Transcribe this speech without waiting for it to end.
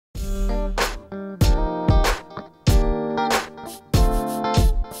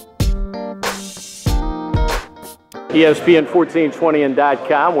ESPN 1420 and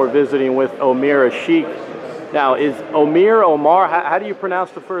 .com. We're visiting with Omer Asik. Now, is Omer, Omar, how do you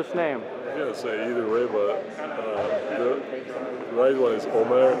pronounce the first name? Yeah, say either way, but the right one is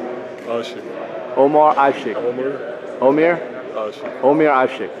Omer Asik. Omar Asik. Omer Asik. Omer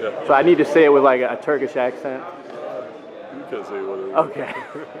Asik. Yeah. So I need to say it with like a Turkish accent? You can say whatever. Okay.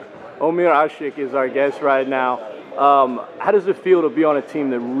 Omer Asik is our guest right now. How does it feel to be on a team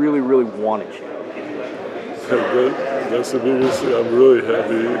that really, really wanted you? That's the biggest thing. I'm really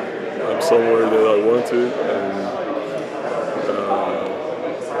happy. I'm somewhere that I wanted, and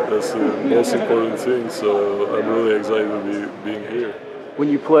that's the most important thing. So I'm really excited to be being here. When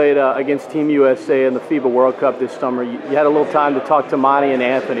you played against Team USA in the FIBA World Cup this summer, you had a little time to talk to Monty and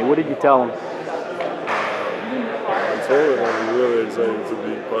Anthony. What did you tell them? I told them I'm really excited to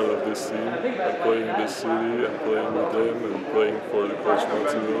be part of this team. I'm playing in this city, I'm playing with them, and playing for the coach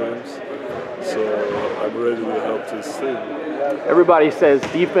Monty Williams. So I'm ready to help this team. Everybody says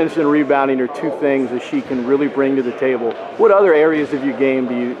defense and rebounding are two things that she can really bring to the table. What other areas of your game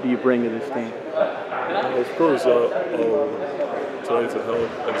do you bring to this team? Of course, I'll try to help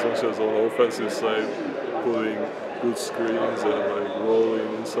as much as on the offensive side, putting good screens and like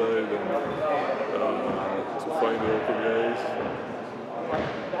rolling inside and to find the open guys.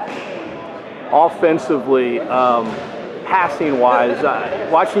 Offensively, passing-wise,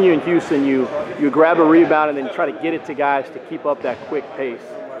 watching you in Houston, you grab a rebound and then try to get it to guys to keep up that quick pace.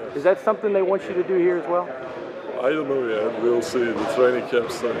 Is that something they want you to do here as well? I don't know yet. We'll see. The training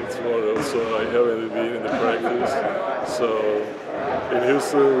camp's starting tomorrow, so I haven't been in the practice. So in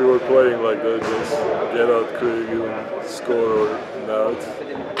Houston, we were playing like that, just get out quick, even score or not.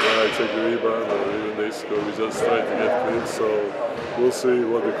 When I take the rebound or even they score, we just try to get quick. So we'll see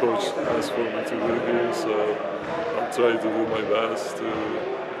what the coach has for me to do here. So I'll try to do my best to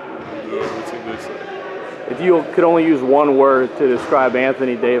do everything they say. If you could only use one word to describe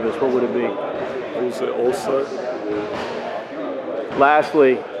Anthony Davis, what would it be? I would say all-star.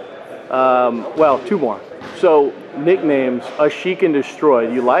 Lastly, well, two more. So, nicknames, Asik and Destroy,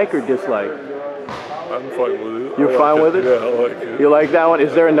 do you like or dislike? I'm fine with it. You're fine with it? Yeah, I like it. You like that one?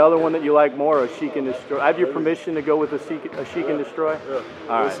 Is there another one that you like more, Asik and Destroy? I have your permission to go with Asik and Destroy? Yeah.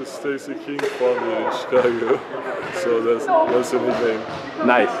 All This right. is Stacey King founded in Chicago, so that's a nickname.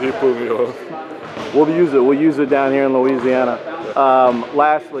 Nice. He put me on. We'll use it down here in Louisiana.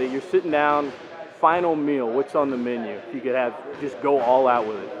 Lastly, you're sitting down, final meal, what's on the menu? If you could just go all out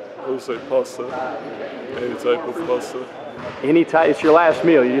with it. I would say pasta, any type of pasta. Any type, it's your last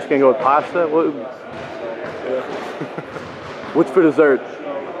meal, you're just gonna go with pasta? Yeah. What's for dessert?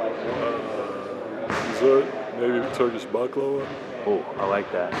 Dessert, maybe Turkish baklava. Oh, I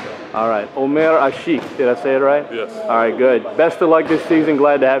like that. All right, Omer Asik, did I say it right? Yes. All right, good. Best of luck this season,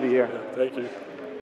 glad to have you here. Yeah, thank you.